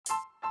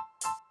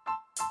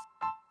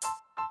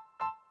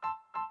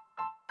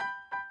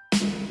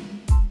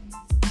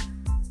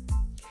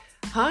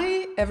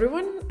Hi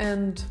everyone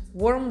and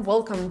warm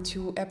welcome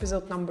to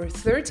episode number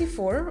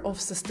 34 of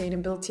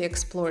Sustainability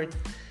Explored,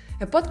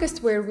 a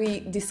podcast where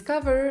we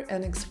discover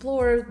and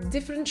explore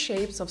different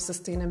shapes of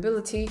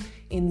sustainability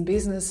in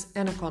business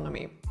and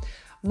economy.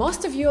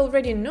 Most of you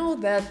already know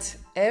that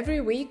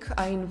every week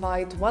I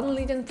invite one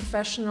leading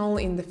professional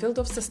in the field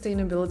of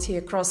sustainability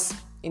across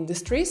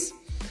industries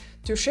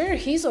to share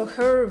his or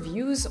her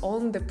views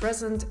on the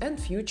present and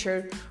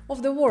future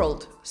of the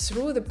world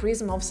through the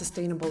prism of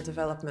sustainable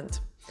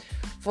development.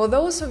 For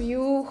those of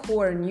you who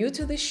are new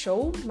to this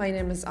show, my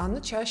name is Anna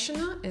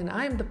Chashina and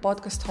I am the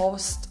podcast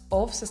host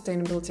of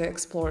Sustainability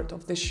Explored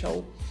of this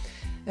show.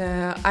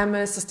 I'm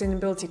a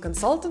sustainability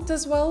consultant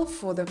as well.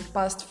 For the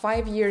past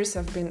 5 years,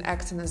 I've been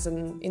acting as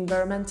an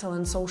environmental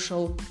and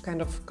social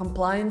kind of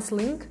compliance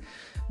link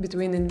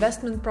between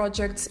investment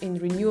projects in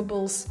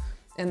renewables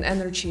and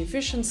energy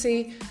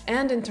efficiency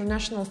and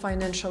international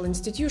financial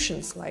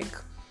institutions like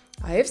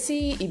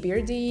IFC,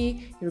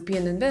 EBRD,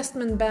 European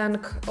Investment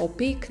Bank,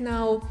 OPIC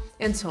now,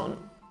 and so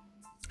on.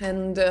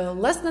 And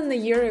less than a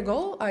year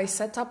ago, I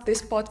set up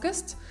this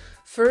podcast,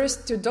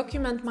 first to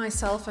document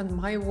myself and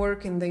my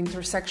work in the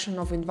intersection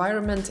of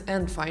environment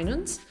and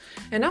finance.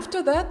 And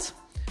after that,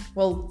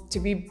 well, to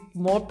be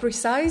more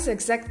precise,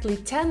 exactly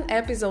 10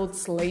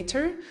 episodes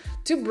later,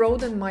 to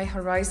broaden my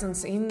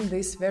horizons in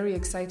this very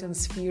exciting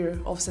sphere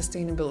of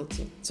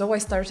sustainability. So I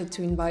started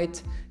to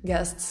invite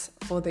guests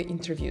for the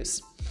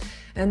interviews.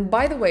 And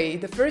by the way,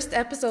 the first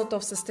episode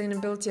of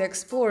Sustainability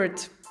Explored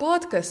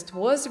podcast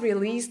was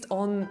released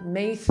on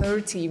May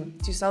 30,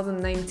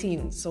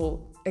 2019,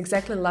 so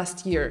exactly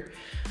last year.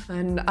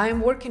 And I'm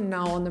working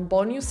now on a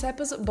bonus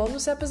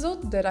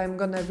episode that I'm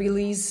gonna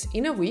release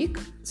in a week,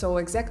 so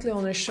exactly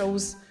on a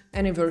show's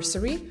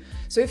anniversary.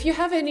 So if you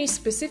have any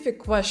specific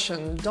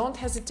question, don't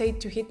hesitate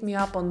to hit me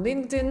up on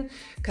LinkedIn,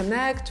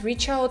 connect,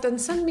 reach out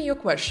and send me your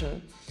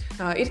question.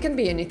 It can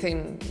be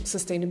anything: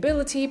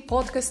 sustainability,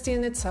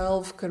 podcasting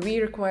itself,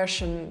 career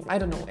question, I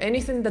don't know,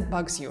 anything that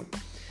bugs you.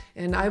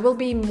 And I will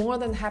be more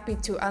than happy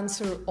to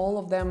answer all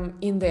of them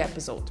in the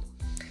episode.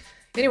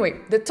 Anyway,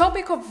 the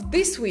topic of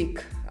this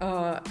week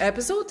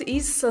episode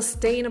is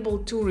sustainable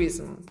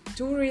tourism.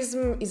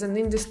 Tourism is an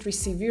industry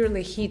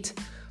severely hit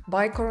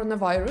by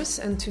coronavirus,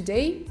 and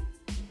today,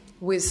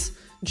 with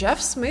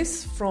Jeff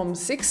Smith from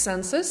Six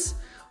Senses,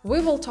 we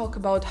will talk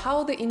about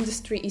how the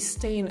industry is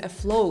staying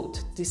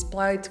afloat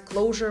despite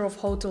closure of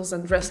hotels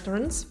and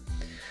restaurants,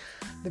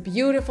 the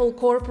beautiful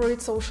corporate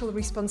social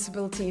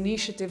responsibility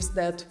initiatives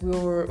that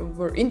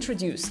were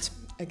introduced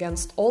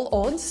against all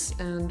odds,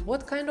 and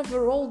what kind of a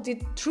role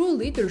did true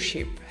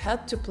leadership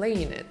had to play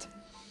in it,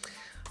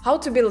 how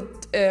to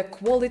build a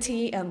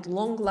quality and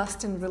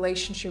long-lasting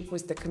relationship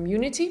with the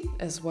community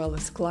as well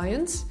as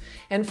clients,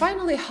 and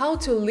finally how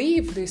to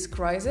leave this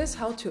crisis,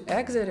 how to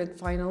exit it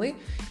finally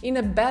in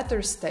a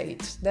better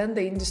state than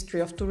the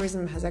industry of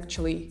tourism has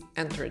actually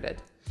entered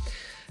it.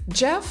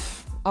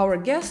 Jeff, our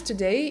guest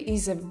today,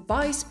 is a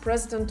vice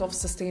president of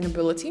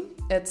sustainability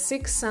at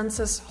Six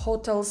Senses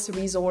Hotels,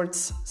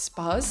 Resorts,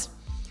 Spas.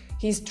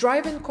 He's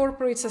driving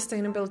corporate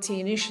sustainability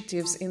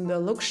initiatives in the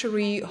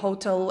luxury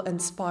hotel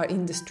and spa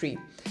industry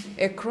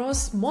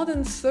across more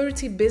than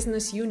 30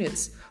 business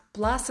units,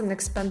 plus an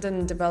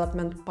expanding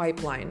development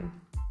pipeline.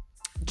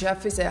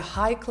 Jeff is a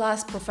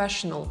high-class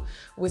professional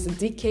with a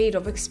decade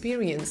of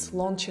experience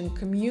launching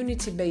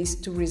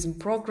community-based tourism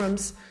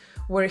programs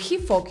where he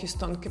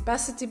focused on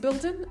capacity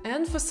building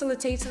and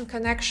facilitating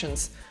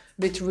connections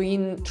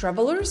between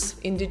travelers,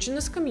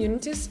 indigenous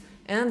communities,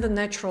 and the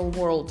natural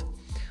world.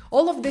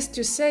 All of this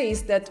to say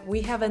is that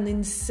we have an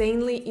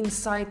insanely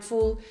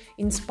insightful,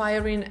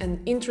 inspiring,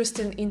 and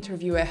interesting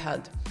interview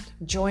ahead.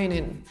 Join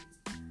in.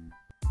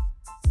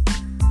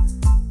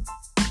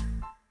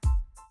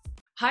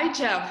 Hi,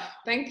 Jeff.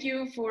 Thank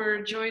you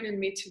for joining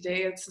me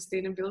today at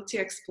Sustainability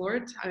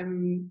Explored.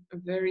 I'm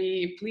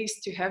very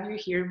pleased to have you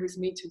here with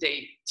me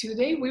today.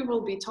 Today, we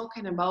will be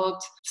talking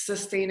about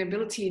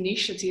sustainability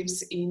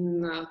initiatives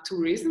in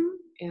tourism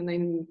and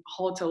in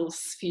hotel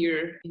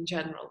sphere in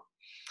general.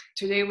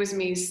 Today with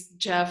me is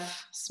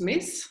Jeff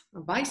Smith,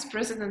 Vice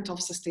President of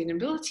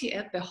Sustainability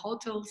at the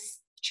hotels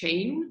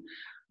chain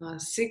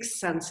Six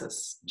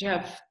Senses.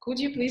 Jeff, could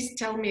you please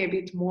tell me a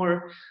bit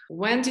more?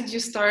 When did you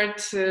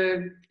start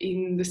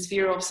in the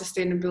sphere of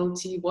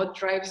sustainability? What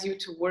drives you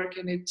to work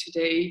in it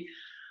today?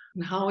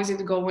 And how is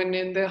it going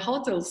in the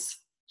hotels?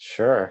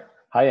 Sure.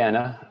 Hi,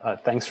 Anna.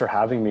 Thanks for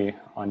having me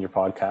on your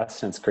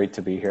podcast, and it's great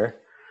to be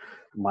here.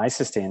 My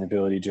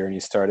sustainability journey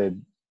started,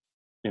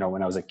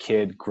 when I was a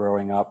kid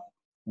growing up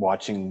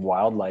watching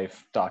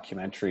wildlife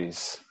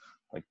documentaries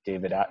like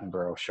David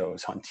Attenborough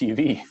shows on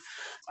TV.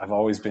 I've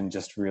always been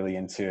just really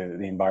into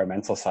the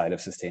environmental side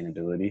of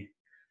sustainability.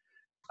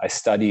 I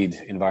studied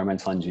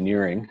environmental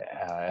engineering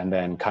and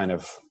then kind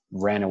of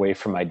ran away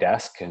from my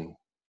desk and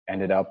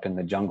ended up in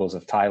the jungles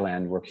of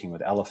Thailand working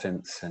with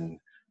elephants and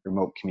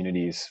remote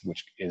communities,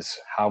 which is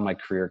how my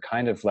career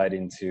kind of led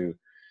into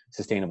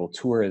sustainable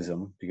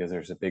tourism, because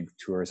there's a big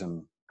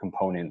tourism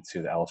component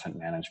to the elephant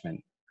management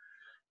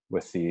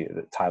with the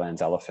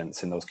Thailand's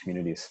elephants in those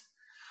communities.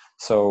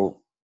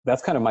 So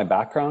that's kind of my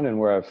background and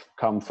where I've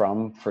come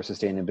from for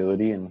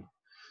sustainability. And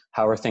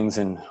how are things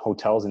in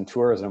hotels and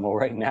tourism? Well,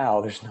 right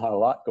now, there's not a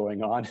lot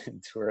going on in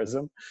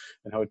tourism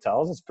and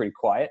hotels. It's pretty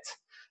quiet,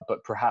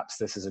 but perhaps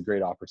this is a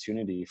great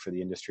opportunity for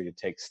the industry to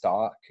take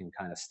stock and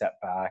kind of step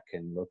back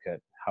and look at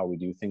how we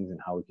do things and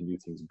how we can do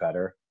things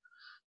better.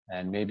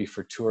 And maybe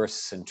for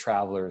tourists and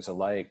travelers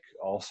alike,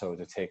 also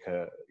to take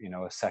a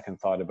second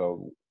thought about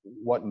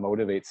what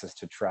motivates us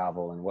to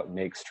travel and what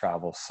makes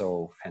travel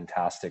so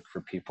fantastic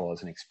for people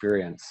as an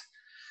experience.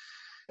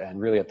 And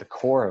really at the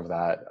core of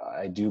that,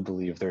 I do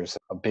believe there's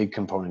a big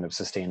component of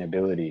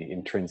sustainability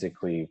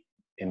intrinsically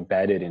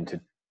embedded into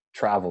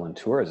travel and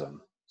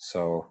tourism.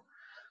 So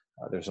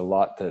there's a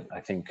lot that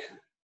I think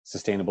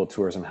sustainable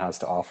tourism has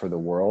to offer the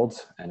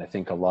world. And I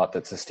think a lot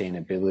that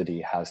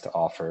sustainability has to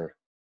offer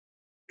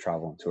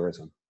travel and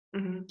tourism.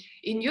 Mm-hmm.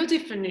 In your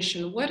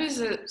definition, what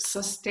is a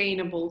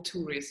sustainable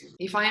tourism?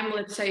 If I am,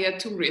 let's say, a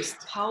tourist,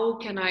 how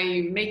can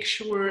I make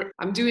sure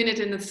I'm doing it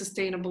in a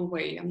sustainable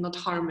way? I'm not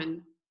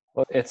harming.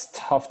 Well, it's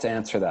tough to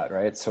answer that,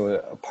 right? So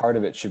a part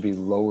of it should be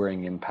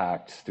lowering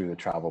impact through the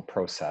travel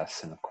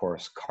process. And of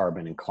course,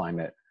 carbon and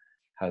climate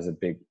has a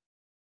big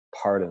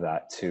part of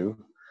that too.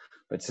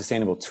 But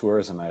sustainable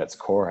tourism at its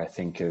core, I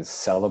think, is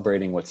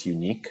celebrating what's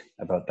unique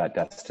about that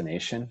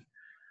destination.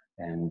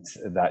 And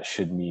that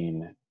should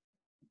mean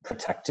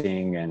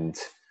protecting and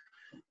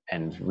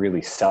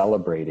really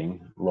celebrating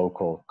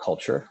local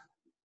culture,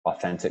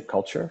 authentic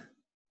culture,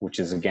 which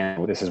is,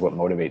 again, this is what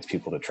motivates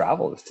people to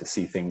travel, is to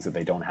see things that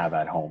they don't have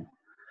at home.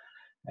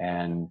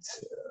 And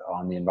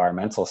on the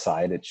environmental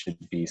side, it should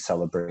be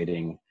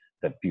celebrating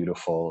the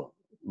beautiful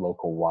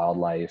local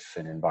wildlife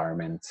and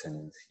environment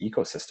and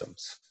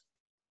ecosystems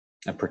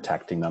and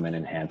protecting them and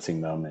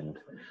enhancing them and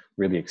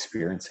really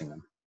experiencing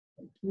them.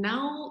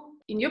 Now,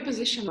 in your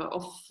position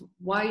of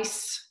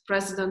Vice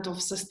President of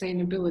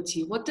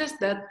Sustainability, what does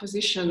that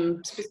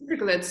position,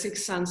 specifically at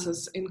Six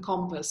Senses,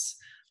 encompass?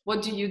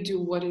 What do you do?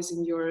 What is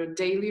in your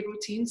daily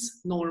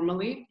routines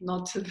normally,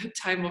 not at the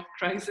time of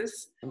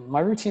crisis?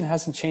 My routine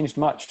hasn't changed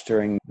much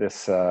during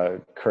this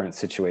current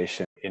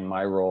situation. In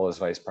my role as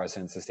Vice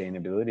President of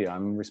Sustainability,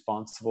 I'm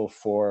responsible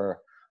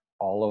for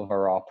all of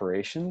our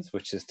operations,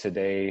 which is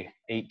today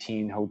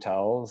 18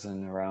 hotels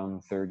and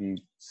around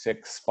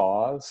 36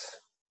 spas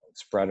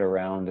spread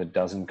around a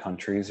dozen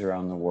countries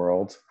around the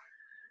world.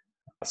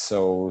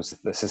 So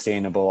the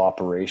sustainable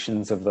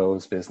operations of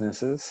those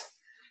businesses,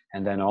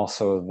 and then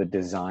also the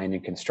design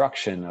and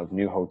construction of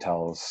new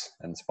hotels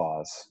and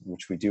spas,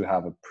 which we do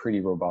have a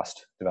pretty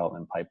robust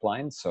development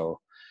pipeline. So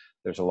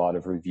there's a lot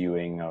of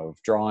reviewing of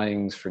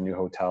drawings for new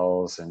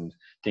hotels and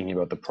thinking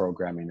about the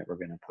programming that we're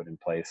going to put in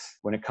place.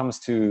 When it comes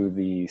to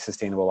the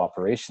sustainable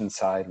operations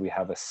side, we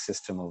have a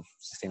system of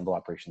sustainable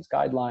operations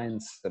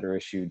guidelines that are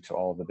issued to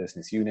all the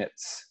business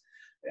units.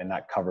 And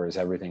that covers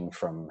everything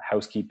from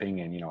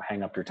housekeeping and,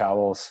 hang up your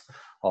towels,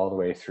 all the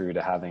way through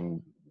to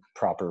having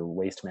proper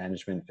waste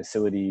management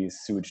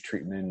facilities, sewage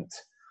treatment,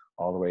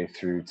 all the way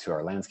through to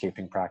our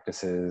landscaping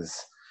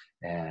practices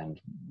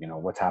and,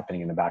 what's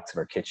happening in the backs of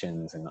our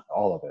kitchens and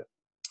all of it.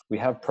 We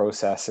have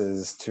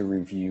processes to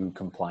review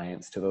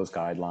compliance to those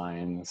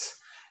guidelines,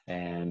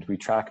 and we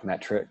track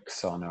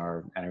metrics on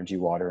our energy,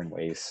 water, and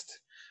waste.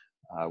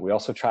 We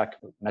also track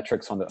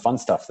metrics on the fun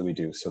stuff that we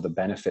do, so the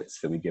benefits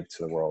that we give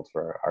to the world,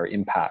 or our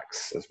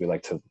impacts, as we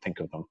like to think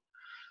of them.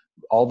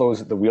 All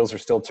those, the wheels are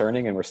still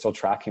turning, and we're still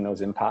tracking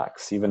those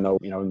impacts, even though,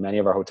 in many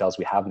of our hotels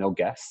we have no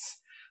guests,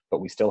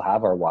 but we still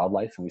have our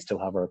wildlife and we still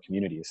have our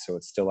communities. So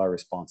it's still our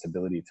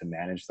responsibility to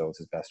manage those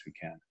as best we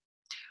can.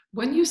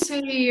 When you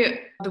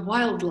say the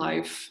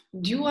wildlife,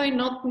 do I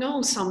not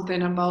know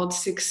something about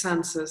Six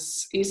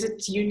Senses? Is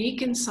it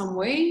unique in some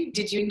way?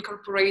 Did you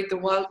incorporate the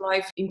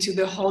wildlife into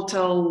the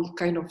hotel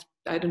kind of,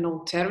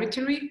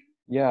 territory?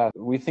 Yeah,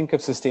 we think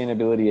of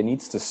sustainability, it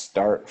needs to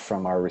start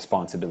from our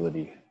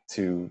responsibility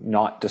to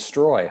not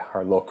destroy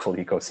our local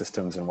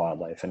ecosystems and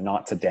wildlife and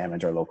not to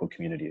damage our local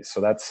communities.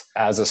 So that's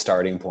as a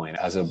starting point,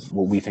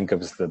 what we think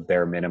of as the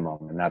bare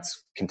minimum, and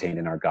that's contained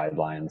in our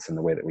guidelines and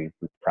the way that we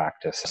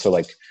practice. So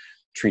like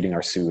treating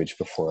our sewage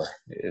before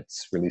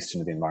it's released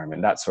into the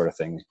environment, that sort of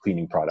thing,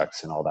 cleaning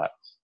products and all that.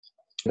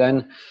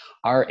 Then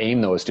our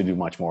aim, though, is to do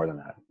much more than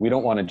that. We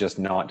don't want to just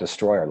not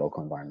destroy our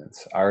local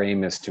environments. Our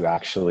aim is to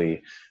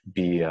actually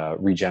be a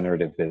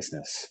regenerative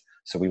business.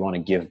 So we want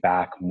to give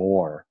back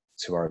more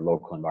to our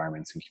local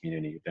environments and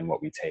community than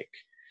what we take.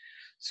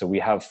 So we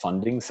have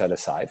funding set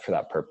aside for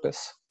that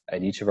purpose.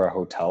 At each of our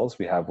hotels,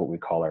 we have what we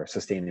call our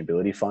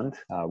sustainability fund,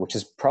 which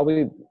is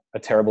probably a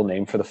terrible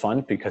name for the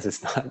fund because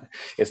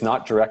it's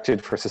not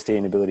directed for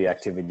sustainability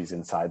activities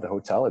inside the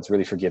hotel. It's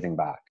really for giving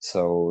back.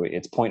 So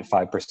it's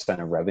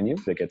 0.5% of revenue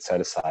that gets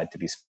set aside to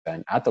be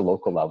spent at the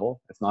local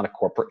level. It's not a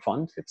corporate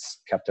fund.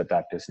 It's kept at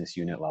that business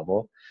unit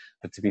level,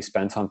 but to be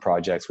spent on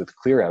projects with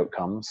clear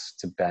outcomes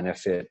to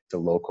benefit the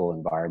local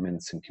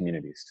environments and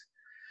communities.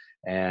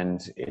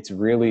 And it's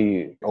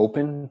really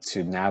open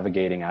to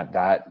navigating at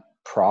that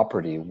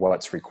property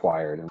what's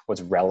required and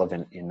what's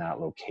relevant in that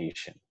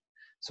location.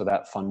 So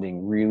that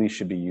funding really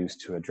should be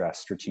used to address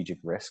strategic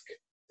risk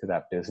to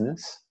that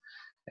business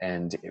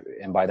And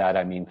by that,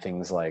 I mean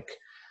things like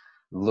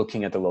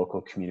looking at the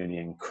local community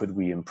and could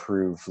we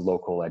improve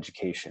local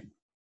education?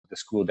 The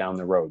school down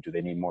the road, do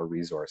they need more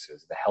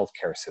resources? The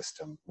healthcare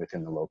system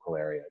within the local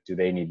area, do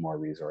they need more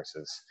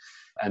resources?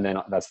 And then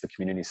that's the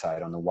community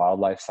side. On the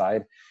wildlife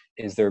side,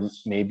 is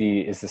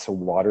this a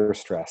water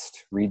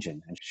stressed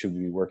region? And should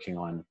we be working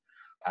on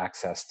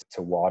access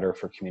to water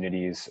for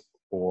communities,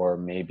 or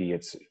maybe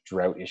it's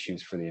drought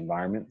issues for the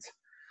environment?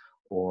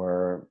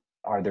 Or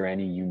are there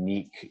any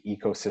unique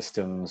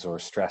ecosystems or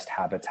stressed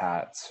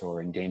habitats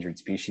or endangered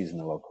species in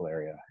the local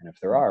area? And if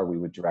there are, we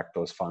would direct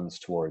those funds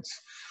towards,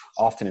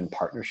 often in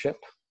partnership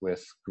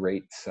with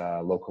great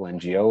local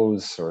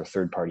NGOs or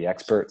third-party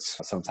experts.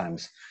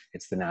 Sometimes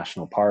it's the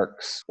national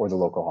parks or the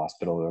local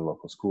hospital or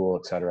local school,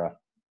 et cetera,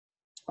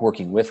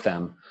 working with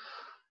them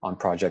on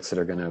projects that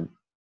are going to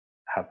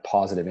have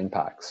positive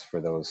impacts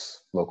for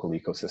those local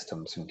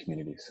ecosystems and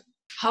communities.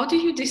 How do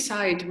you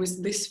decide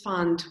with this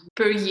fund?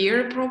 Per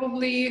year,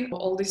 probably,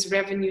 all these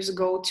revenues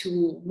go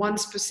to one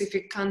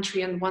specific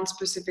country and one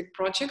specific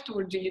project,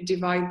 or do you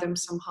divide them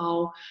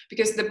somehow?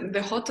 Because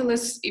the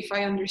hotels, if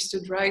I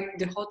understood right,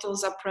 the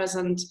hotels are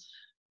present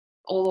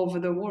all over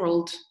the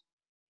world.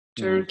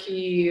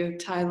 Turkey,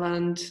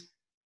 Thailand,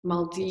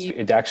 Maldives.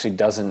 It actually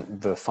doesn't,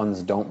 the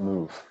funds don't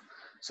move.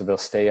 So they'll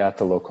stay at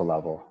the local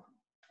level,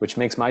 which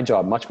makes my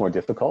job much more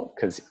difficult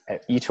because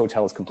each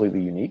hotel is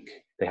completely unique.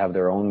 They have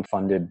their own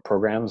funded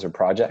programs or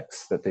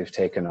projects that they've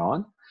taken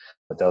on.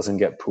 It doesn't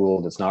get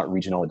pooled. It's not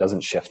regional. It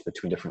doesn't shift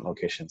between different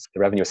locations. The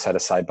revenue is set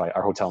aside by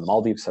our hotel in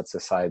Maldives, sets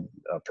aside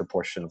a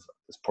proportion of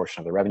this portion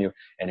of the revenue.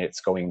 And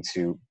it's going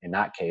to, in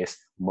that case,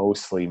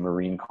 mostly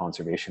marine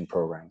conservation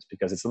programs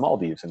because it's the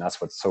Maldives and that's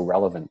what's so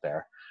relevant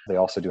there. They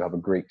also do have a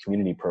great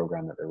community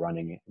program that they're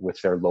running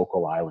with their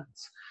local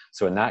islands.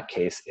 So in that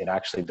case, it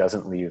actually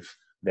doesn't leave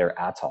their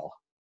atoll.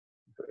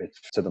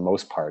 To the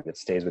most part, it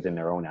stays within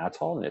their own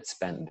atoll and it's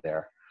spent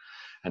there.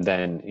 And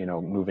then,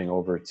 moving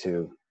over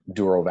to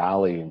Douro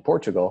Valley in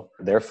Portugal,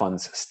 their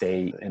funds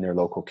stay in their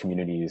local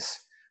communities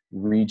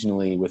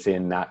regionally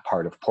within that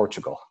part of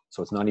Portugal.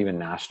 So it's not even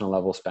national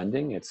level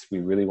spending. We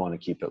really want to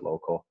keep it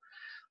local.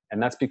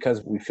 And that's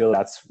because we feel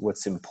that's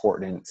what's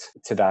important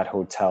to that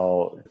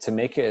hotel, to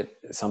make it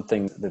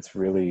something that's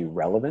really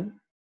relevant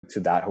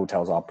to that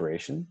hotel's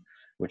operation,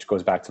 which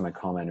goes back to my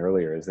comment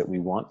earlier, is that we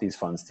want these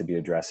funds to be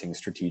addressing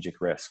strategic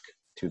risk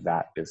to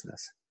that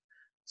business.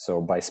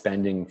 So by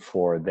spending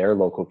for their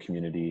local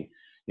community,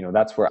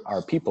 that's where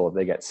our people, if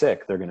they get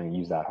sick, they're going to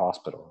use that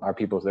hospital. Our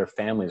people, their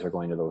families are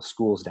going to those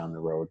schools down the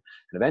road.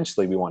 And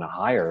eventually we want to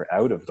hire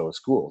out of those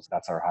schools.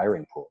 That's our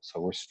hiring pool.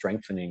 So we're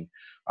strengthening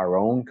our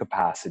own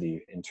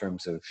capacity in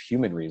terms of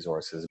human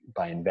resources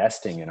by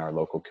investing in our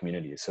local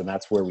communities. So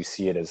that's where we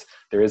see it as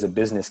there is a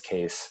business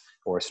case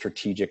or a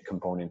strategic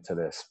component to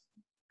this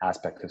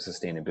aspect of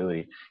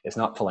sustainability. It's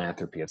not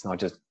philanthropy. It's not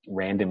just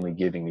randomly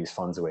giving these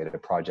funds away to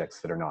projects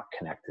that are not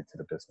connected to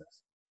the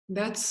business.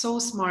 That's so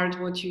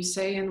smart what you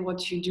say and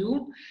what you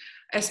do.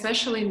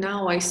 Especially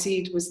now I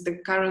see it with the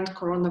current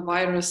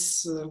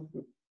coronavirus.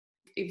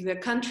 If the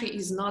country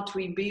is not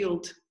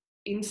rebuilt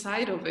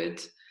inside of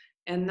it,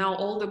 and now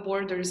all the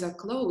borders are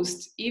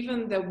closed,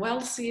 even the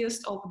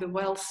wealthiest of the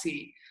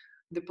wealthy,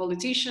 the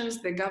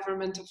politicians, the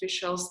government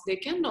officials, they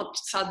cannot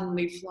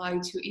suddenly fly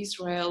to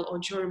Israel or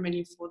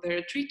Germany for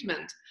their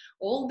treatment.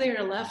 All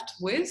they're left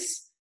with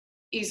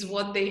is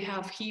what they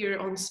have here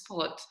on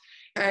spot.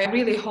 I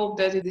really hope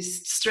that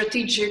this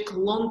strategic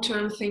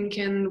long-term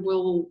thinking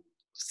will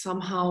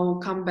somehow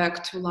come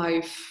back to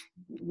life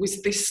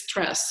with this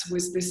stress,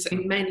 with this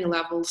in many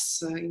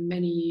levels, in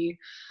many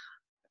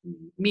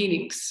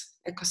meanings,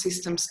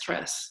 ecosystem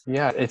stress.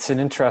 Yeah, it's an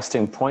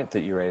interesting point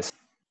that you raised.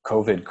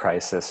 COVID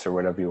crisis, or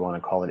whatever you want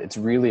to call it, it's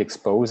really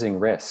exposing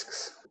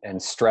risks and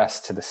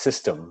stress to the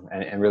system.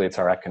 And really it's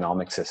our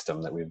economic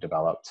system that we've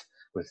developed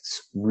with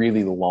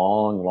really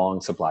long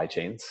supply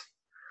chains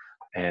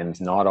and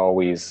not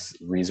always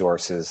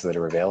resources that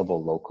are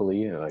available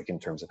locally, like in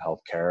terms of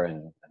healthcare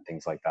and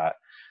things like that,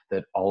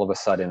 that all of a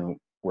sudden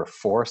we're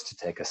forced to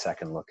take a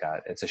second look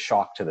at. It's a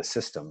shock to the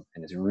system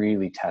and it's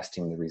really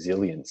testing the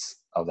resilience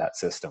of that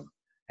system.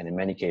 And in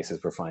many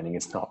cases, we're finding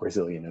it's not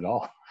resilient at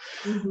all.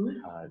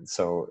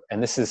 Mm-hmm.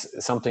 And this is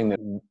something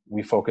that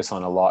we focus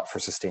on a lot for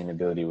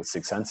sustainability with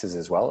Six Senses,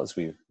 as well as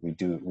we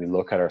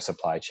look at our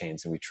supply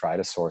chains and we try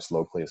to source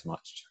locally as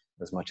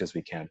much as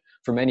we can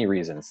for many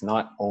reasons,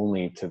 not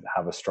only to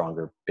have a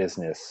stronger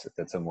business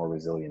that's a more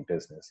resilient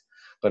business,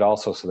 but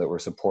also so that we're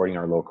supporting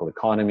our local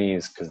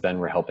economies, because then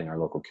we're helping our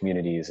local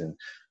communities. And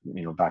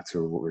back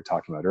to what we were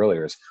talking about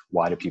earlier, is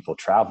why do people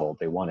travel?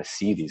 They want to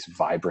see these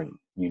vibrant,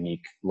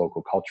 unique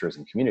local cultures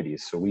and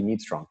communities. So we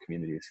need strong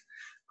communities.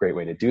 Great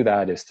way to do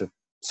that is to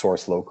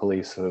source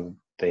locally so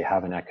they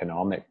have an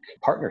economic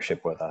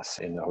partnership with us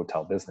in the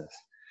hotel business.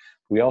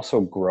 We also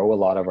grow a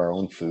lot of our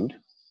own food.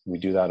 We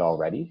do that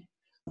already,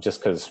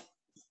 just because,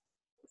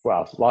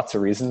 lots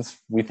of reasons.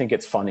 We think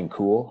it's fun and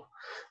cool.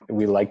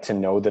 We like to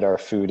know that our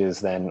food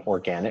is then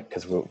organic,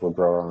 because we'll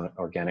grow our own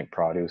organic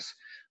produce.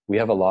 We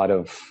have a lot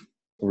of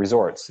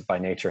resorts by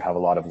nature, have a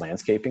lot of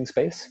landscaping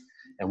space.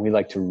 And we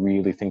like to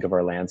really think of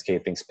our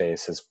landscaping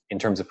space as in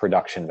terms of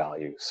production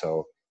value.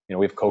 So,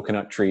 we have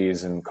coconut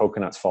trees, and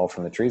coconuts fall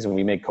from the trees, and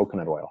we make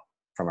coconut oil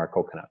from our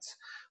coconuts.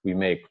 We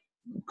make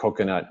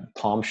coconut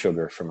palm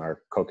sugar from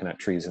our coconut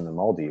trees in the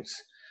Maldives.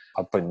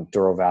 Up in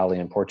Douro Valley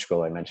in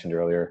Portugal, I mentioned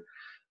earlier,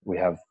 we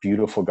have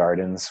beautiful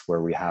gardens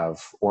where we have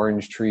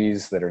orange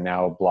trees that are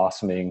now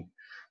blossoming.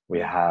 We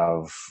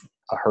have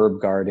a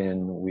herb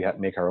garden. We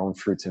make our own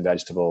fruits and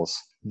vegetables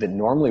that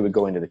normally would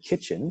go into the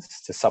kitchens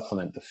to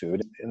supplement the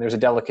food. And there's a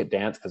delicate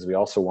dance because we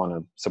also want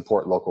to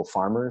support local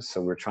farmers. So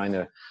we're trying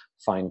to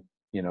find,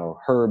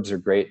 herbs are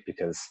great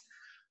because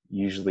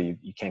usually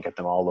you can't get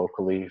them all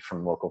locally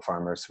from local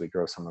farmers. So we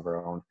grow some of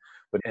our own.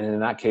 But in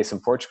that case, in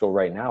Portugal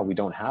right now, we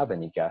don't have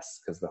any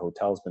guests because the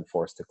hotel's been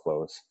forced to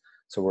close.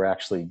 So we're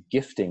actually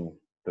gifting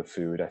the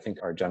food. I think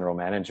our general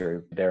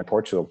manager there in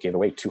Portugal gave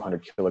away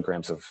 200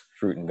 kilograms of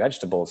fruit and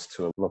vegetables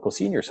to a local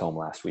seniors home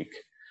last week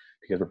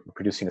because we're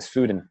producing this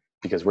food, and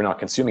because we're not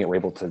consuming it, we're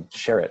able to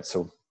share it.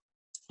 So,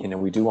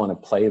 we do want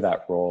to play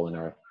that role in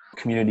our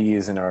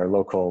communities and our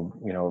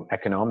local,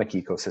 economic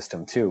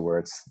ecosystem too,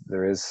 where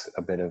there is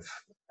a bit of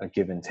a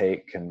give and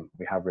take, and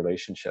we have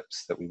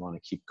relationships that we want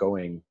to keep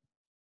going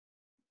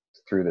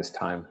through this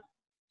time.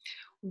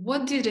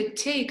 What did it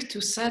take to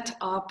set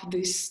up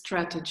this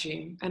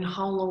strategy, and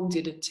how long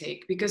did it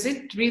take? Because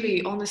it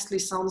really honestly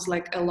sounds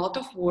like a lot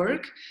of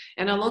work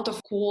and a lot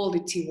of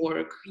quality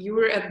work. You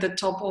were at the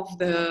top of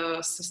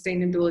the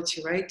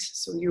sustainability, right?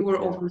 So you were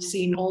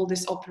overseeing all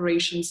these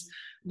operations,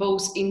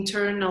 both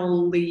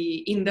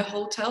internally in the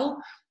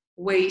hotel,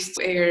 waste,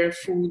 air,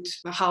 food,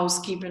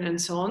 housekeeping, and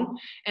so on,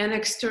 and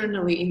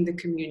externally in the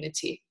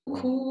community.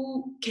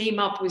 Who came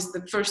up with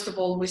first of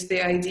all, with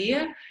the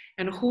idea?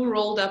 And who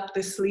rolled up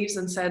the sleeves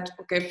and said,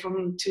 okay,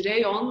 from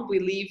today on, we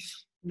live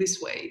this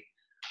way?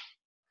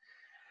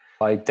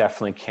 I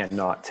definitely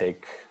cannot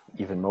take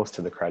even most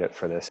of the credit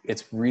for this.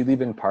 It's really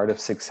been part of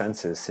Six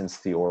Senses since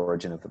the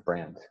origin of the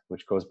brand,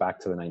 which goes back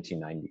to the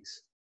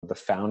 1990s. The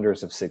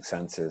founders of Six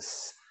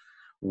Senses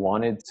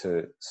wanted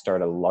to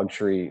start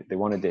they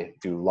wanted to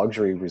do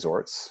luxury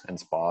resorts and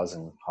spas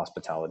and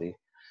hospitality,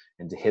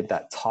 and to hit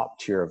that top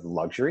tier of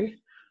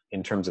luxury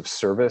in terms of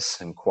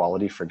service and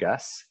quality for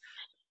guests.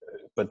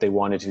 But they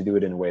wanted to do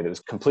it in a way that was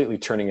completely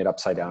turning it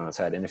upside down on its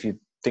head. And if you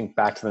think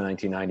back to the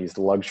 1990s,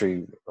 the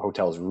luxury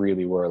hotels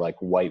really were like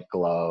white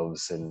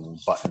gloves and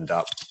buttoned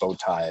up bow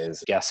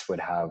ties. Guests would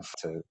have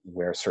to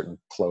wear certain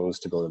clothes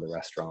to go to the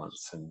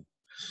restaurants, and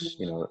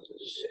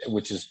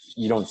which is,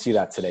 you don't see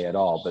that today at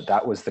all. But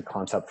that was the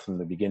concept from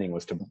the beginning,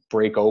 was to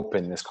break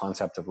open this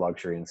concept of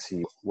luxury and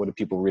see what do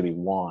people really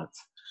want,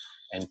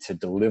 and to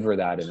deliver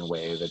that in a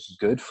way that's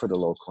good for the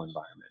local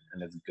environment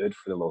and that's good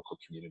for the local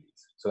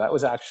communities. So that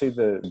was actually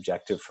the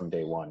objective from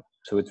day one.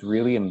 So it's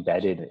really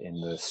embedded in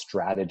the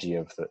strategy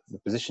of the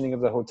positioning of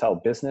the hotel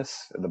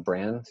business, the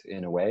brand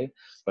in a way,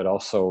 but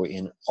also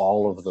in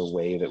all of the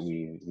way that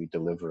we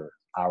deliver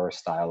our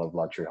style of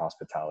luxury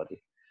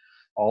hospitality.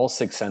 All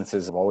Six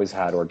Senses have always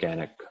had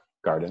organic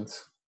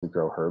gardens. We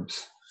grow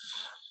herbs.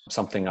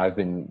 Something I've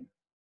been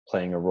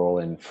playing a role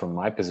in from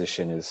my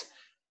position is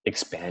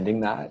expanding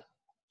that,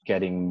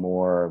 getting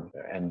more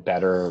and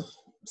better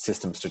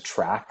systems to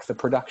track the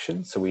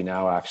production. So we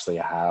now actually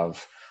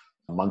have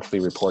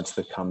monthly reports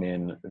that come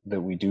in that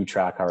we do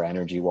track our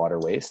energy, water,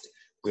 waste.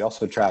 We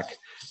also track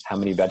how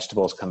many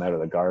vegetables come out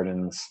of the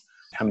gardens,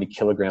 how many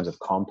kilograms of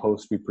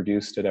compost we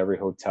produced at every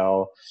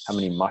hotel, how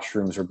many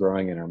mushrooms we're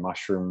growing in our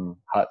mushroom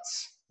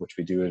huts, which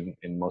we do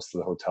in most of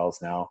the hotels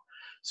now.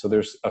 So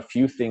there's a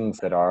few things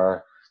that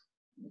are,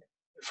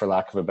 for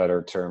lack of a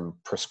better term,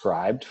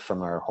 prescribed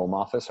from our home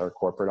office, our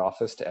corporate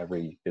office, to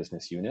every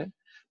business unit.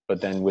 But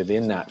then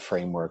within that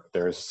framework,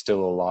 there's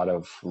still a lot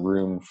of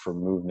room for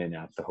movement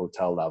at the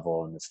hotel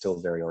level, and it's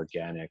still very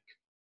organic,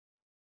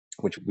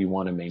 which we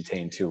want to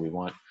maintain too. We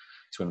want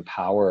to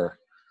empower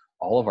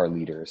all of our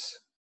leaders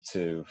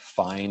to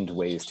find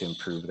ways to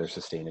improve their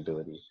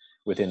sustainability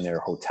within their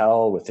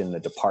hotel, within the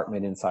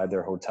department inside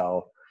their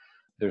hotel.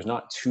 There's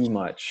not too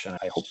much, and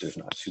I hope there's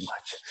not too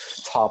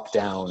much,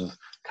 top-down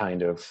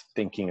kind of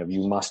thinking of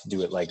you must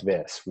do it like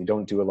this. We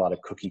don't do a lot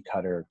of cookie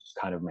cutter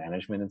kind of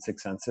management in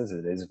Six Senses.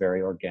 It is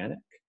very organic.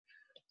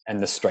 And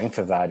the strength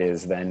of that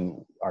is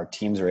then our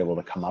teams are able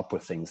to come up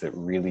with things that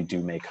really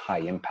do make high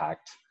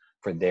impact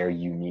for their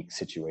unique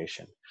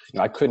situation.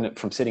 I couldn't,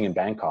 from sitting in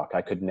Bangkok,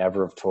 I could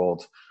never have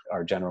told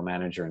our general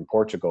manager in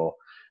Portugal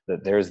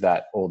that there's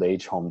that old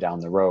age home down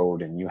the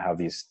road and you have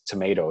these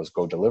tomatoes,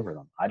 go deliver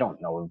them. I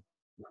don't know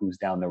who's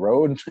down the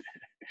road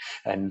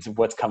and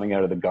what's coming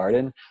out of the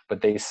garden,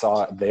 but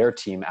their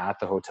team at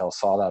the hotel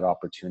saw that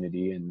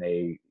opportunity and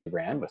they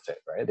ran with it,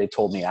 right? They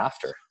told me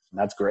after, and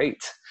that's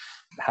great.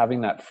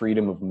 Having that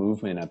freedom of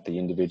movement at the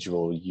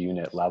individual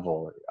unit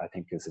level, I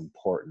think, is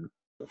important.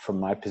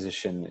 From my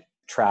position,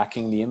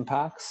 tracking the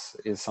impacts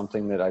is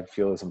something that I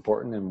feel is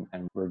important,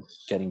 and we're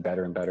getting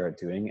better and better at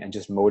doing, and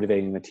just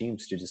motivating the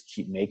teams to just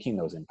keep making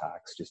those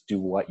impacts. Just do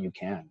what you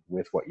can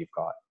with what you've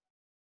got.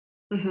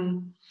 Mm-hmm.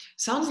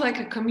 Sounds like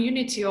a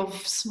community of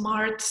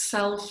smart,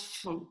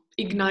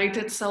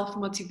 self-ignited,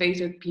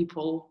 self-motivated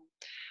people.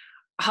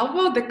 How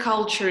about the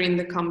culture in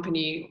the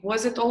company?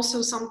 Was it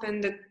also something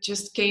that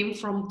just came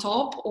from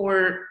top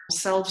or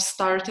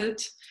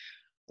self-started?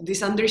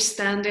 This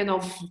understanding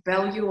of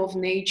value of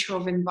nature,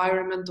 of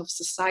environment, of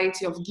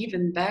society, of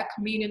giving back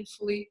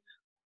meaningfully?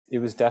 It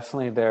was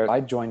definitely there.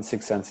 I joined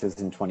Six Senses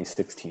in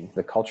 2016.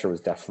 The culture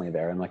was definitely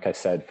there. And like I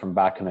said, from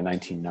back in the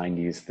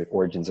 1990s, the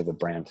origins of the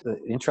brand. The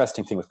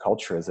interesting thing with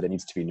culture is that it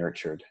needs to be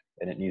nurtured,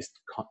 and it needs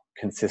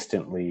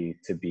consistently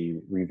to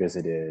be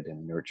revisited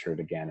and nurtured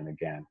again and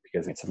again,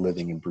 because it's a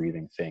living and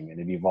breathing thing and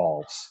it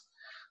evolves.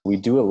 We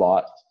do a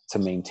lot to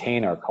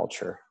maintain our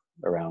culture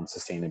around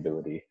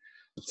sustainability.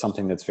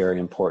 Something that's very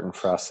important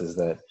for us is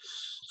that,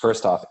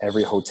 first off,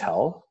 every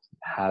hotel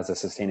has a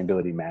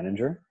sustainability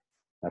manager.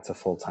 That's a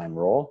full-time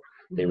role.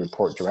 They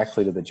report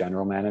directly to the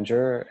general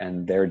manager,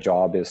 and their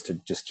job is to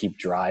just keep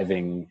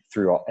driving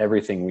through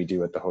everything we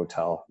do at the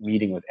hotel,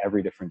 meeting with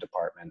every different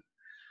department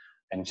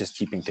and just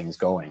keeping things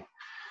going.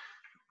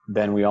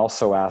 Then we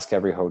also ask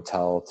every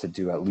hotel to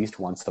do at least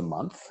once a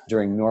month.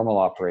 During normal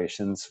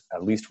operations,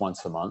 at least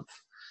once a month,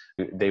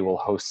 they will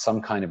host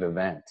some kind of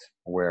event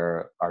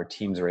where our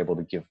teams are able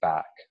to give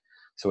back.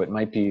 So it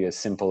might be as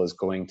simple as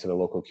going to the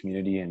local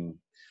community and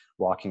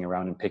walking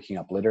around and picking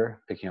up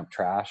litter, picking up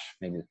trash,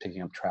 maybe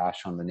picking up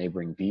trash on the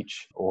neighboring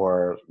beach,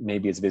 or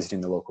maybe it's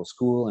visiting the local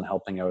school and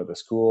helping out at the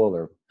school,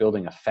 or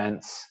building a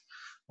fence,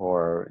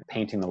 or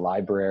painting the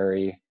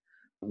library.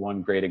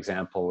 One great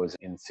example was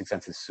in Six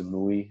Senses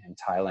Samui in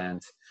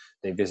Thailand.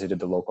 They visited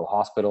the local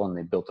hospital and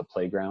they built a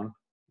playground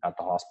at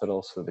the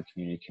hospital so the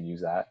community can use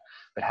that.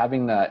 But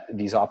having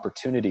these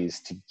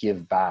opportunities to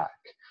give back,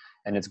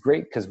 and it's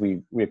great because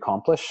we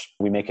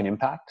make an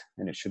impact,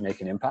 and it should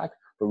make an impact.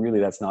 But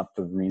really, that's not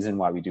the reason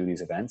why we do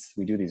these events.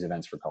 We do these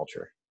events for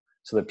culture,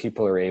 so that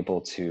people are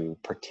able to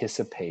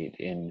participate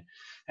in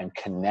and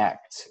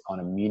connect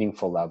on a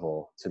meaningful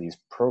level to these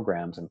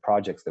programs and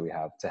projects that we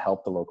have to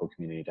help the local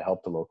community, to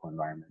help the local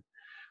environment,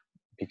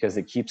 because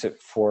it keeps it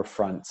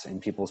forefront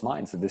in people's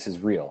minds that this is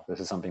real. This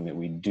is something that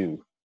we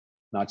do,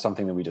 not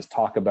something that we just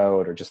talk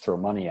about or just throw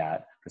money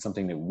at, but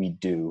something that we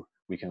do.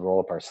 We can roll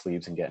up our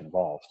sleeves and get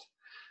involved.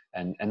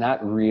 And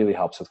that really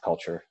helps with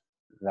culture.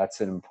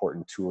 That's an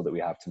important tool that we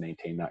have to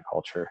maintain that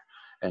culture.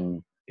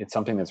 And it's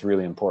something that's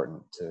really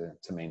important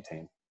to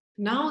maintain.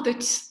 Now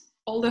that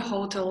all the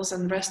hotels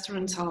and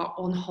restaurants are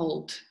on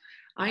hold,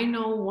 I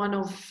know one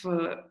of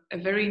a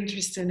very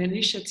interesting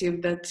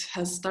initiative that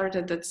has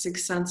started at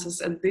Six Senses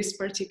at this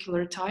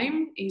particular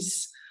time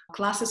is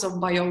classes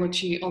of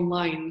biology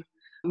online,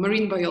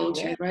 marine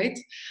biology, right?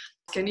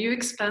 Can you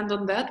expand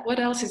on that? What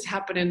else is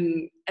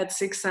happening at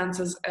Six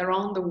Senses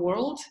around the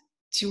world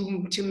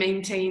to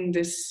maintain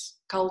this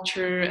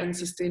culture and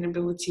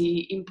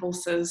sustainability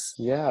impulses?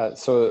 Yeah,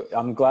 so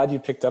I'm glad you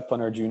picked up on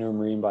our junior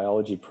marine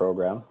biology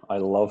program. I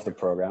love the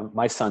program.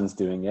 My son's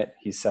doing it.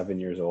 He's 7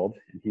 years old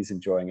and he's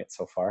enjoying it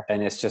so far.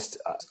 And it's just,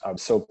 I'm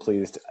so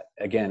pleased.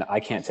 Again,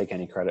 I can't take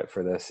any credit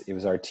for this. It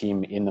was our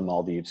team in the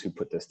Maldives who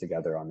put this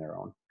together on their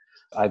own.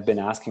 I've been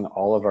asking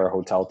all of our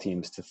hotel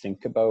teams to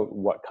think about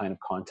what kind of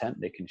content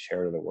they can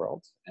share to the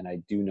world. And I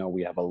do know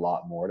we have a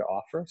lot more to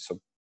offer.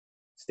 So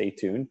stay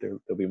tuned.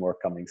 There'll be more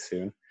coming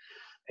soon.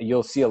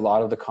 You'll see a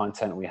lot of the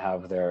content we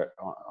have there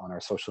on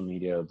our social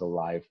media, the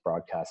live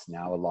broadcast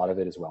now. A lot of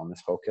it is wellness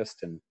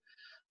focused, and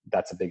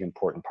that's a big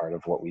important part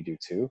of what we do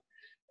too.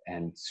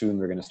 And soon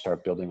we're going to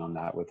start building on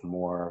that with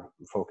more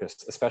focus,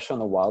 especially on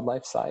the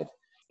wildlife side.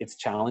 It's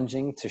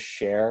challenging to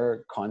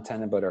share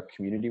content about our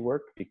community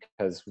work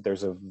because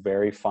there's a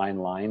very fine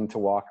line to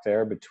walk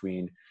there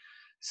between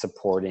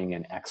supporting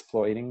and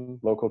exploiting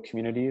local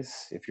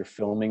communities. If you're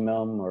filming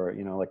them, or,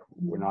 you know, like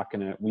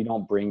we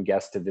don't bring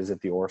guests to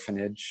visit the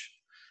orphanage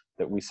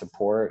that we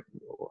support,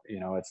 you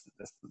know,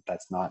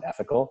 that's not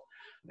ethical.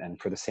 And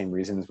for the same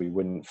reasons, we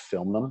wouldn't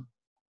film them.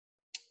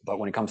 But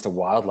when it comes to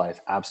wildlife,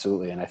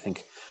 absolutely. And I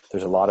think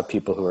there's a lot of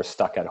people who are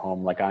stuck at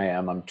home like I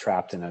am. I'm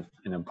trapped in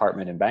an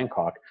apartment in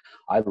Bangkok.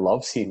 I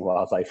love seeing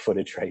wildlife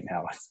footage right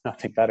now. It's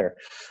nothing better.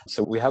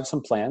 So we have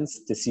some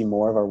plans to see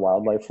more of our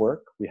wildlife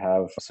work. We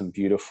have some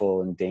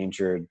beautiful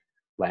endangered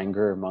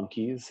langur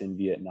monkeys in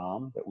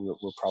Vietnam that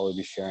we'll probably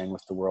be sharing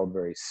with the world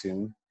very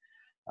soon.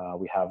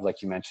 We have,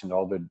 like you mentioned,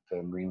 all the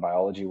marine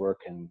biology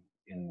work in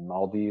the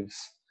Maldives,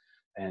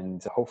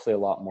 and hopefully a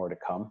lot more to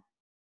come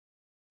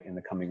in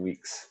the coming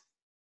weeks.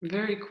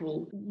 Very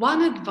cool.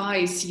 One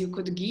advice you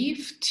could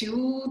give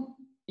to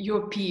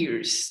your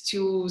peers,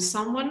 to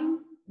someone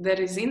that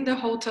is in the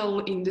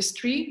hotel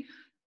industry,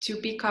 to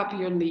pick up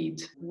your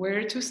lead,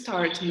 where to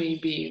start,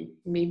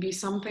 maybe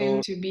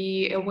something to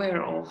be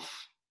aware of.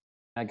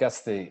 I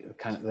guess the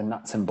kind of the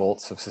nuts and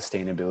bolts of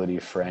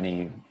sustainability for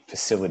any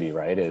facility,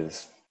 right,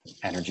 is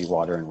energy,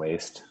 water, and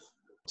waste.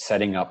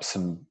 Setting up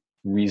some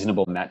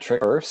reasonable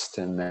metric first,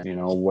 and then, you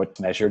know, what's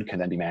measured can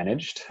then be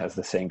managed, as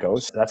the saying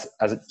goes. That's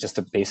just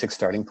a basic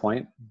starting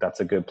point.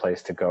 That's a good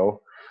place to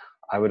go.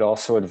 I would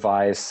also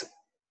advise,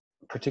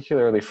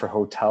 particularly for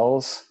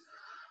hotels,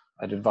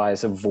 I'd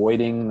advise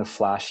avoiding the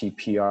flashy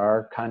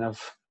PR kind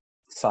of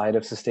side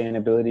of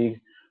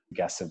sustainability.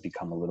 Guests have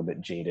become a little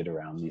bit jaded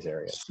around these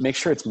areas. Make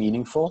sure it's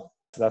meaningful.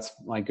 That's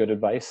my good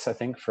advice, I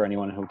think, for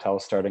anyone in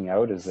hotels starting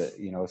out, is that,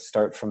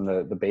 start from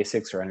the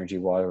basics, or energy,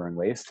 water, and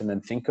waste, and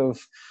then think of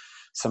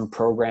some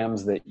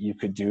programs that you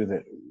could do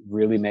that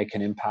really make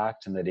an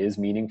impact and that is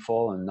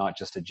meaningful and not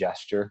just a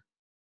gesture.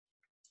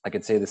 I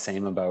could say the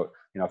same about,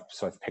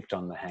 so I've picked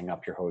on the hang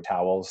up your hot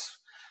towels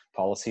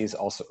policies.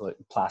 Also, like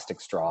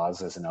plastic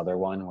straws is another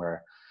one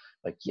where,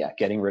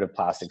 getting rid of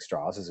plastic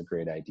straws is a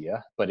great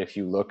idea. But if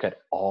you look at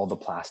all the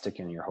plastic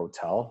in your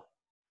hotel,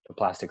 the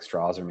plastic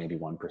straws are maybe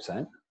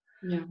 1%.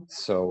 Yeah.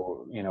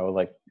 So,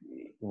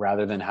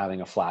 rather than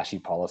having a flashy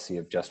policy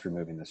of just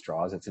removing the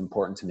straws, it's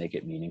important to make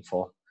it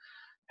meaningful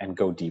and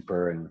go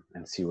deeper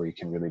and see where you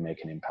can really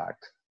make an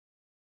impact.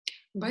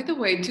 By the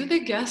way, do the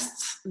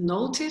guests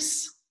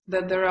notice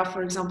that there are,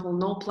 for example,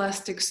 no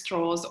plastic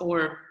straws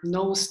or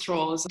no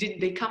straws?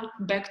 Did they come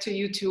back to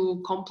you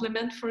to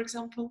compliment, for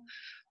example?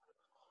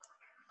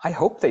 I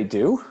hope they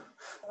do.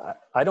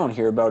 I don't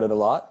hear about it a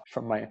lot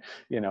from my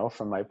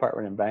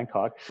apartment in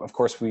Bangkok. Of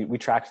course, we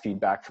track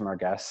feedback from our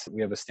guests. We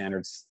have a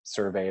standard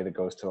survey that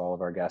goes to all of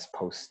our guests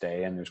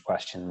post-stay, and there's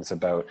questions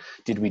about,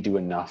 did we do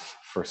enough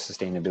for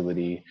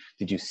sustainability?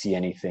 Did you see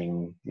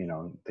anything,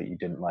 that you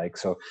didn't like?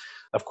 So,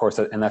 of course,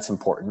 and that's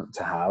important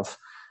to have.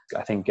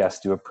 I think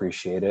guests do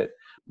appreciate it.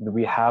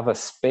 We have a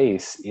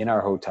space in our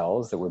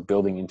hotels that we're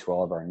building into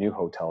all of our new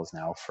hotels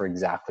now for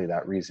exactly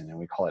that reason, and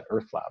we call it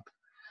Earth Lab.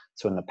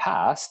 So in the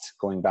past,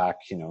 going back,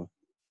 in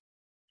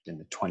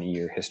the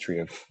 20-year history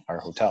of our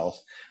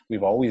hotels,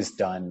 we've always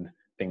done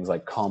things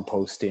like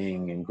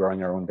composting and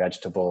growing our own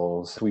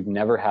vegetables. We've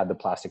never had the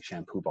plastic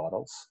shampoo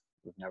bottles.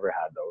 We've never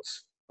had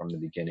those from the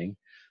beginning.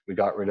 We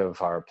got rid of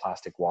our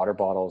plastic water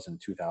bottles in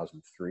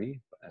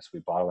 2003. So we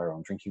bottle our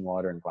own drinking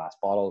water in glass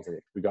bottles.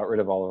 We got rid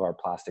of all of our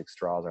plastic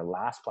straws. Our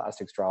last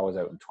plastic straw was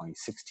out in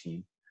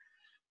 2016.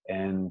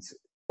 And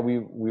we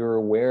were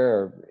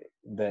aware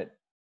that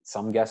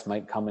some guests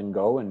might come and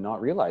go and not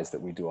realize that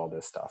we do all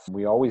this stuff.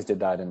 We always did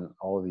that in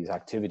all of these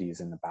activities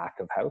in the back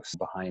of house,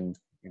 behind,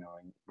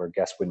 where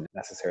guests wouldn't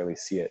necessarily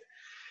see it.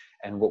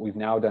 And what we've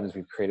now done is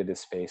we've created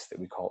this space that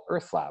we call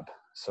Earth Lab.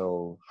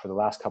 So for the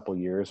last couple of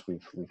years,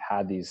 we've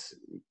had these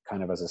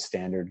kind of as a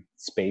standard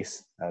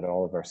space at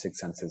all of our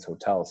Six Senses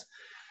hotels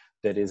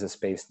that is a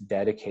space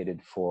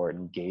dedicated for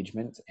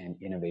engagement and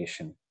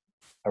innovation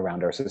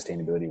around our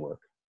sustainability work.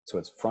 So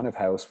it's front of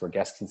house where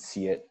guests can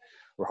see it.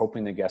 We're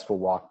hoping the guests will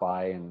walk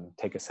by and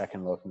take a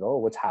second look and go, oh,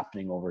 what's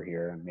happening over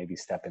here? And maybe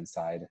step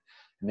inside and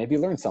maybe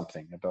learn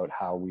something about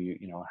how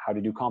how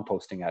to do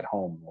composting at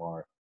home.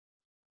 Or,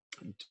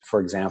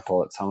 for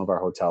example, at some of our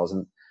hotels,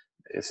 and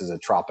this is a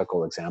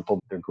tropical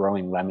example, they're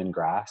growing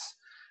lemongrass,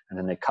 and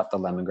then they cut the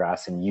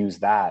lemongrass and use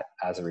that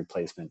as a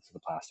replacement for the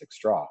plastic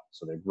straw.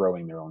 So they're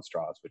growing their own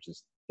straws,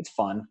 it's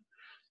fun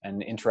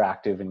and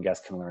interactive, and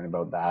guests can learn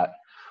about that.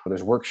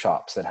 There's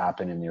workshops that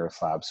happen in the Earth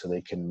Lab, so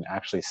they can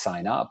actually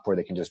sign up, or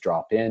they can just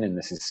drop in, and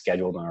this is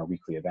scheduled on our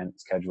weekly event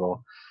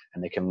schedule,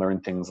 and they can learn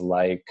things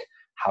like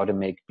how to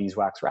make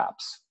beeswax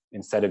wraps.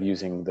 Instead of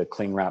using the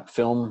cling wrap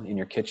film in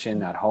your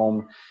kitchen at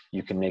home,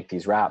 you can make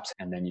these wraps,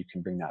 and then you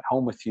can bring that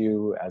home with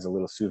you as a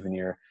little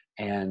souvenir.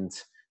 And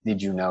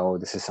did you know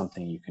this is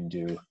something you can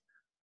do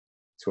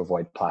to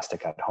avoid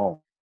plastic at home?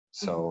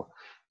 So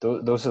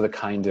those are the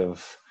kind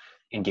of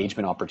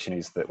engagement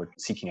opportunities that we're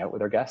seeking out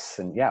with our guests.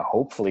 And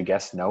hopefully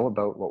guests know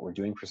about what we're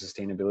doing for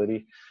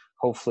sustainability.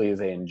 Hopefully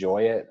they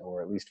enjoy it,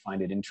 or at least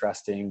find it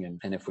interesting.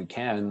 And if we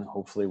can,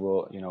 hopefully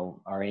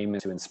our aim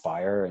is to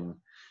inspire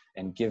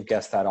and give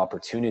guests that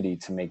opportunity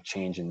to make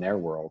change in their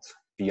world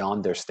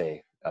beyond their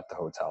stay at the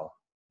hotel,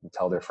 and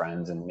tell their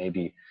friends, and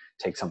maybe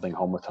take something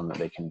home with them that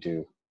they can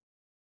do.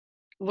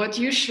 What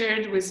you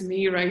shared with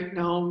me right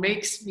now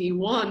makes me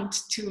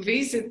want to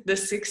visit the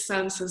Six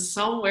Senses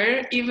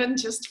somewhere, even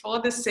just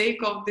for the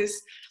sake of this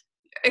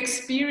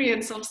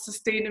experience of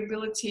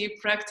sustainability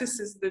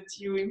practices that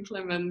you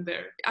implement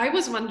there. I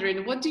was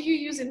wondering, what do you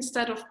use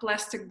instead of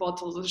plastic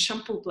bottles or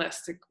shampoo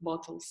plastic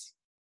bottles?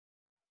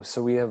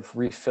 So we have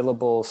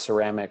refillable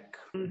ceramic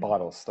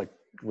bottles, like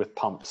with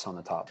pumps on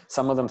the top.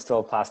 Some of them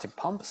still have plastic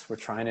pumps. We're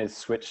trying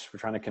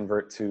to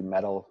convert to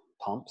metal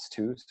pumps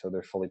too, so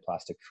they're fully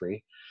plastic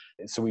free.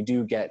 So we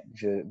do get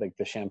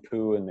the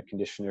shampoo and the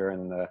conditioner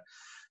and the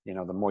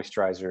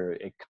moisturizer.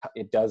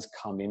 It does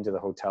come into the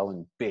hotel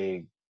in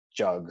big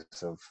jugs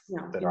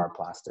that are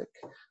plastic,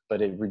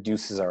 but it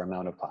reduces our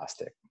amount of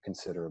plastic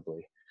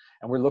considerably.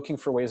 And we're looking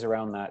for ways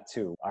around that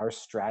too. Our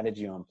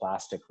strategy on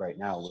plastic right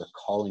now, we're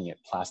calling it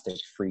Plastic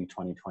Free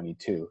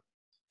 2022.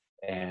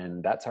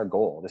 And that's our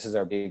goal. This is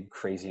our big,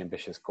 crazy,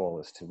 ambitious goal,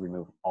 is to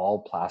remove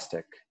all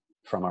plastic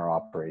from our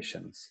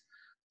operations.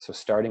 So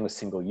starting with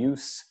single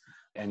use,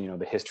 and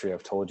the history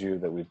I've told you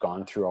that we've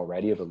gone through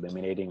already of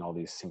eliminating all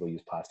these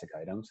single-use plastic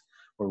items,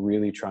 we're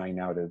really trying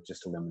now to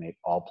just eliminate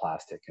all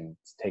plastic and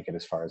take it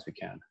as far as we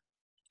can.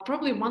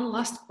 Probably one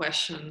last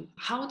question.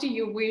 How do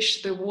you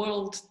wish the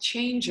world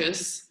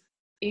changes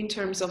in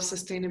terms of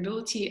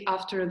sustainability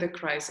after the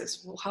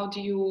crisis? How do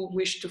you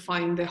wish to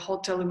find the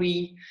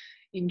hotellerie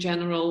in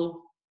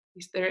general?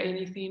 Is there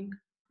anything?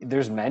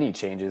 There's many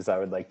changes I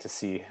would like to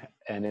see,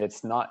 and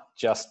it's not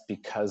just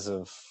because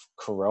of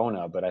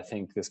Corona, but I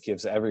think this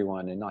gives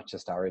everyone, and not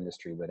just our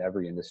industry, but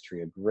every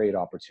industry, a great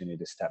opportunity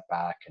to step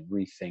back and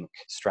rethink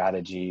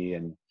strategy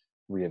and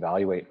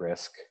reevaluate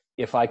risk.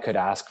 If I could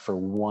ask for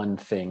one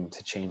thing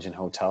to change in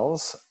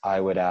hotels, I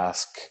would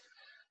ask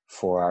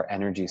for our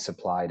energy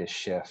supply to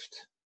shift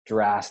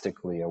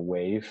drastically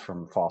away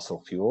from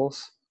fossil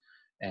fuels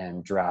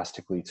and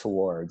drastically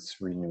towards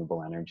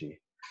renewable energy.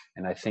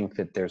 And I think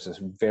that there's a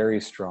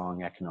very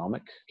strong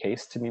economic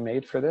case to be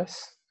made for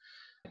this,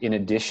 in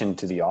addition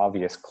to the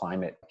obvious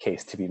climate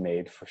case to be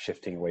made for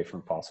shifting away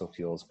from fossil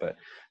fuels. But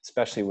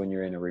especially when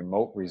you're in a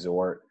remote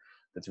resort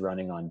that's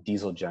running on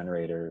diesel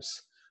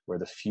generators, where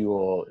the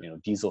fuel,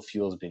 diesel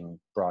fuel is being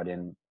brought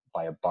in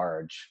by a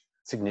barge,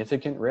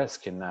 significant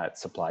risk in that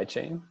supply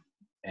chain.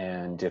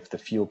 And if the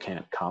fuel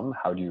can't come,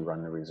 how do you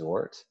run the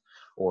resort?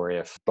 Or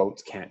if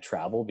boats can't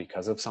travel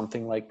because of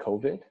something like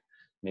COVID,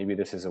 maybe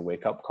this is a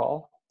wake-up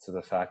call to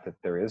the fact that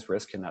there is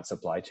risk in that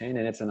supply chain,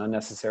 and it's an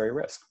unnecessary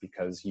risk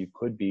because you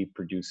could be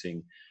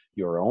producing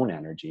your own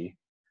energy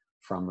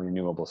from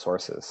renewable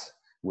sources,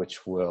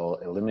 which will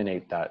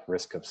eliminate that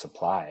risk of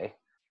supply,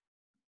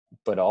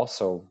 but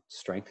also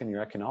strengthen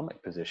your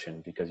economic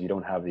position because you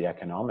don't have the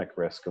economic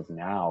risk of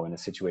now in a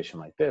situation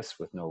like this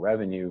with no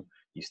revenue,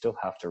 you still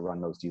have to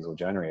run those diesel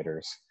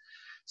generators.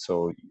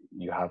 So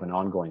you have an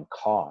ongoing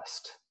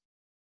cost.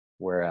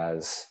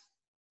 Whereas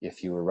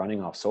if you were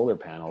running off solar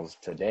panels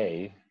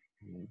today,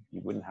 you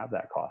wouldn't have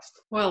that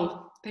cost.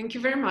 Well, thank you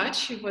very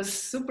much. It was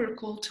super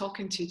cool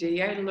talking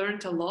today. I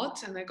learned a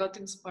lot and I got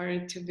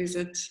inspired to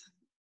visit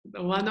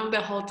one of the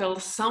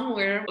hotels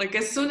somewhere, like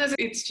as soon as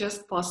it's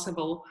just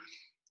possible.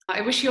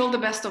 I wish you all the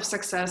best of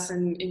success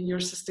in your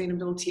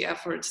sustainability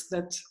efforts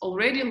that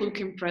already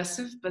look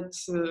impressive, but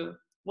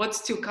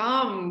what's to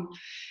come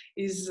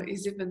is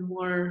even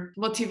more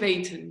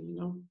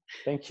motivating,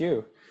 Thank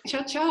you.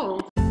 Ciao,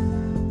 ciao.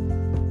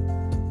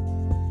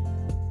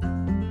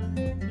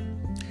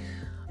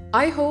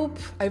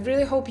 I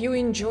really hope you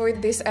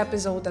enjoyed this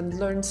episode and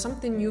learned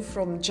something new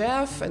from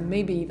Jeff and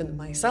maybe even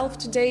myself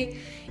today.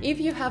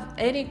 If you have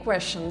any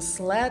questions,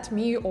 let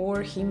me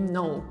or him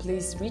know.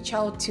 Please reach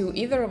out to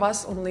either of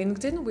us on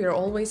LinkedIn. We are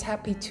always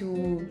happy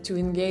to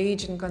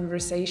engage in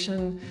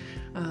conversation,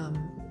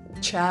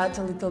 chat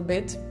a little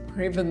bit,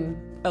 or even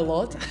a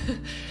lot.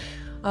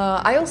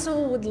 I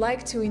also would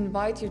like to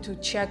invite you to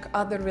check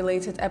other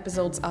related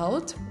episodes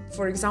out.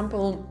 For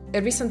example,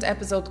 a recent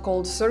episode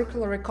called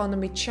Circular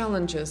Economy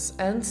Challenges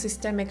and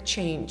Systemic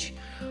Change.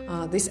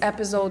 This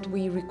episode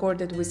we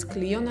recorded with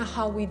Cleona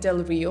Howie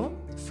Del Rio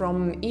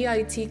from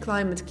EIT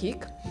Climate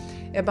Kick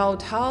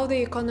about how the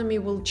economy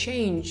will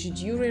change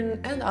during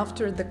and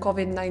after the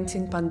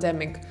COVID-19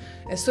 pandemic.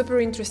 A super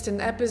interesting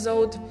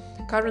episode,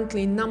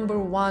 currently number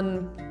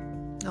one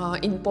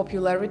in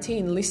popularity,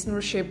 in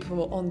listenership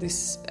on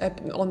this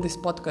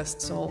podcast,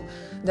 so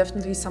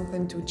definitely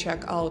something to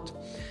check out.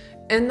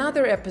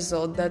 Another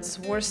episode that's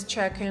worth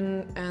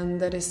checking and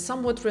that is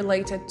somewhat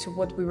related to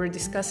what we were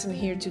discussing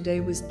here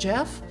today with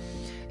Jeff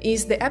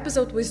is the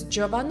episode with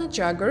Giovanna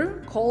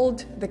Jagger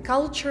called The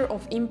Culture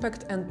of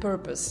Impact and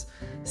Purpose,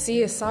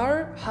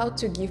 CSR, How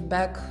to Give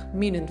Back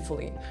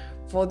Meaningfully.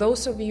 For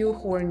those of you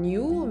who are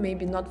new,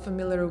 maybe not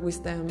familiar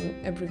with the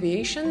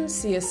abbreviation,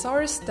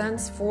 CSR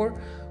stands for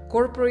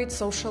Corporate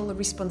Social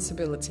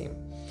Responsibility.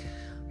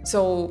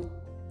 So,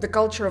 the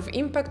culture of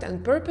impact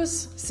and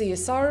purpose,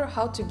 CSR,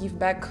 how to give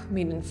back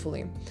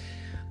meaningfully.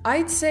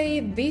 I'd say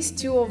these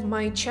two of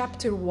my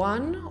chapter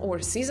 1 or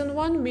season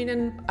 1,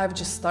 meaning I've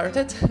just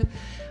started.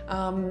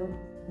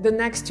 The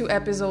next 2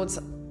 episodes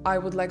I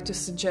would like to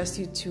suggest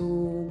you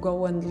to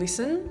go and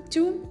listen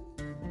to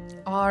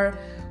are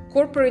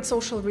Corporate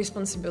Social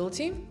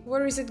Responsibility,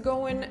 where is it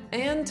going,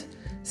 and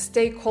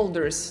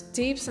Stakeholders,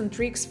 Tips and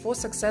Tricks for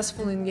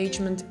Successful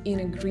Engagement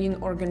in a Green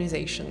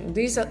Organization.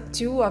 These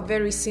two are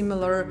very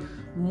similar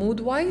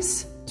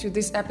mood-wise to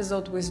this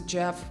episode with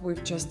Jeff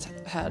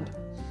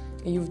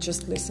you've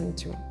just listened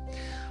to.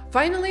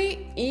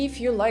 Finally, if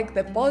you like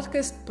the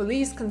podcast,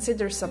 please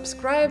consider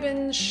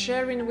subscribing,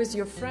 sharing with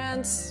your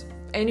friends,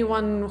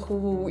 anyone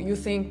who you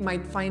think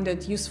might find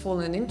it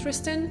useful and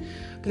interesting.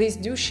 Please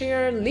do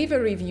share, leave a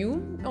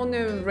review on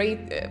a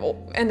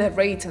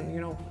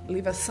rating,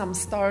 leave us some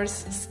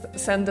stars,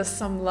 send us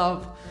some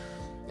love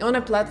on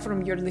a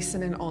platform you're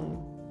listening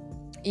on.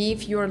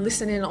 If you're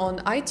listening on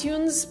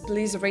iTunes,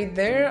 please rate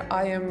there.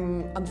 I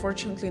am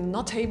unfortunately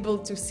not able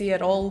to see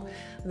at all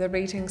the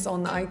ratings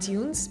on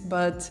iTunes,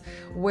 but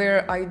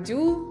where I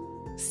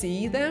do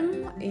see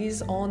them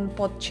is on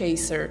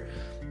Podchaser.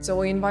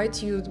 So I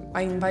invite you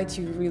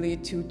really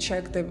to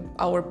check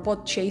our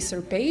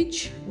Podchaser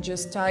page.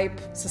 Just type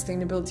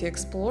Sustainability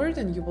Explored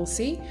and you will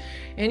see.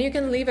 And you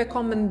can leave a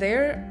comment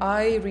there.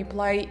 I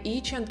reply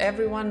each and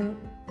everyone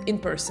in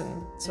person.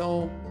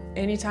 So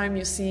anytime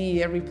you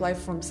see a reply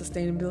from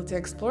Sustainability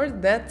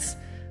Explored, that's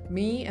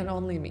me and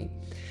only me.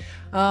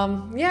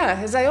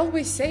 As I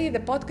always say, the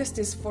podcast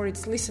is for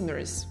its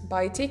listeners.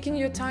 By taking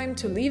your time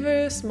to leave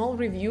a small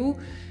review,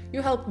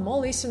 you help more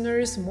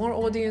listeners, more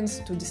audience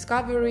to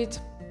discover it.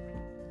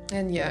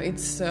 And yeah,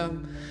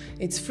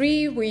 it's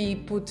free.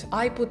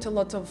 I put a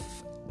lot of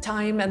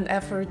time and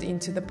effort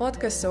into the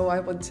podcast, so I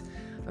would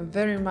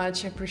very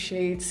much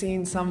appreciate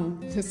seeing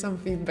some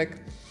feedback.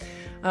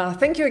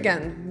 Thank you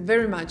again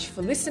very much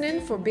for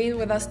listening, for being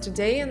with us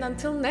today, and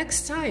until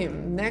next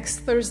time,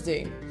 next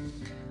Thursday,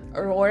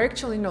 or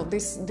actually no,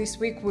 this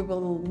week we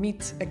will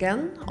meet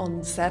again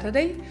on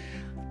Saturday.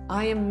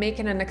 I am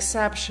making an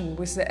exception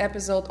with the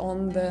episode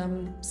on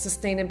the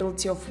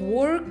sustainability of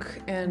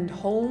work and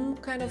home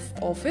kind of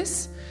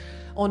office,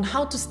 on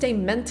how to stay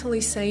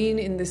mentally sane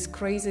in this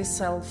crazy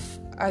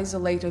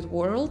self-isolated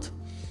world.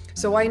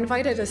 So I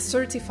invited a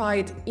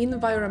certified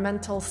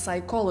environmental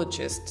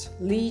psychologist,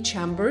 Lee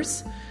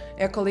Chambers,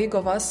 a colleague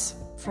of us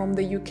from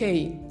the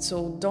UK.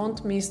 So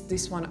don't miss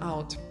this one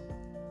out.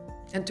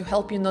 And to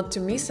help you not to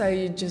miss,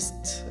 I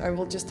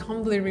will just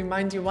humbly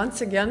remind you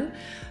once again,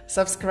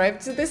 subscribe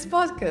to this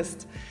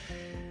podcast.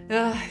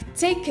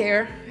 Take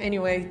care.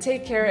 Anyway,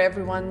 take care,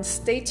 everyone.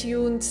 Stay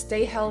tuned,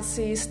 stay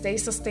healthy, stay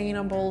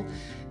sustainable,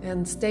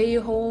 and stay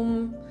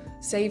home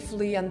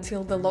safely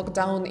until the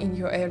lockdown in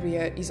your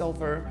area is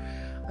over.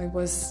 It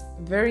was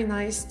very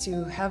nice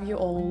to have you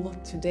all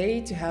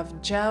today, to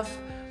have Jeff,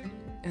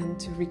 and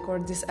to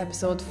record this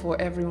episode for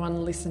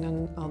everyone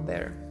listening out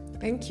there.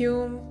 Thank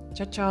you.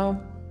 Ciao,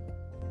 ciao.